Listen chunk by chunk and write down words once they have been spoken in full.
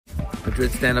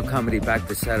Madrid stand-up comedy back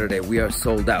this Saturday. We are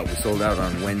sold out. We sold out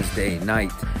on Wednesday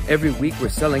night. Every week we're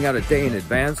selling out a day in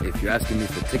advance. If you're asking me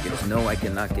for tickets, no, I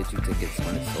cannot get you tickets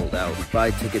when it's sold out.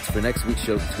 Buy tickets for next week's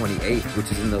show, the 28th,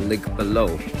 which is in the link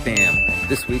below. Bam!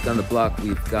 This week on the block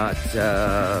we've got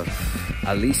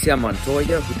Alicia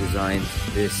Montoya, who designed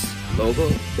this logo.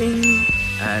 Bing!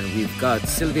 And we've got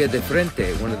Silvia De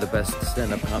Frente, one of the best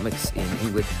stand-up comics in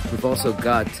English. We've also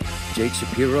got Jake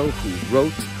Shapiro, who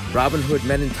wrote Robin Hood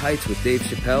Men in Tights with Dave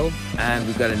Chappelle. And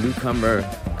we've got a newcomer,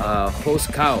 Horse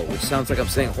Cow, which sounds like I'm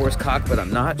saying horse cock, but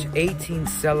I'm not. 18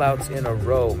 sellouts in a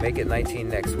row. Make it 19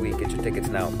 next week. Get your tickets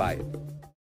now. Bye.